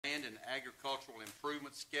and agricultural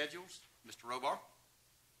improvement schedules. Mr. Robar.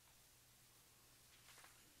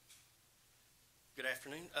 Good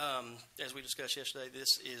afternoon. As we discussed yesterday,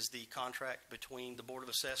 this is the contract between the Board of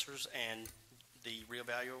Assessors and the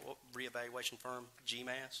reevaluation firm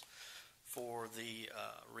GMAS for the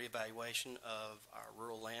reevaluation of our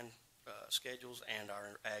rural land schedules and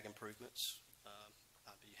our ag improvements.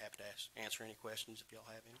 I'd be happy to answer any questions if y'all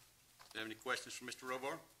have any. Do you have any questions for Mr.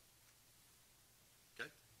 Robar? Okay.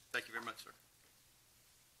 Thank you very much, sir.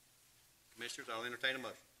 Commissioners, I'll entertain a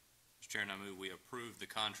motion. Mr. Chairman, I move we approve the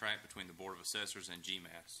contract between the Board of Assessors and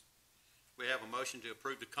GMAS. We have a motion to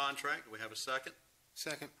approve the contract. Do we have a second?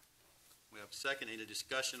 Second. We have a second. Any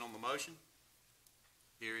discussion on the motion?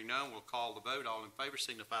 Hearing none, we'll call the vote. All in favor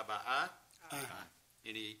signify by aye. Aye.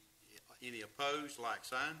 Any opposed, like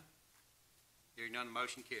sign. Hearing none, the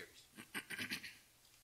motion carries.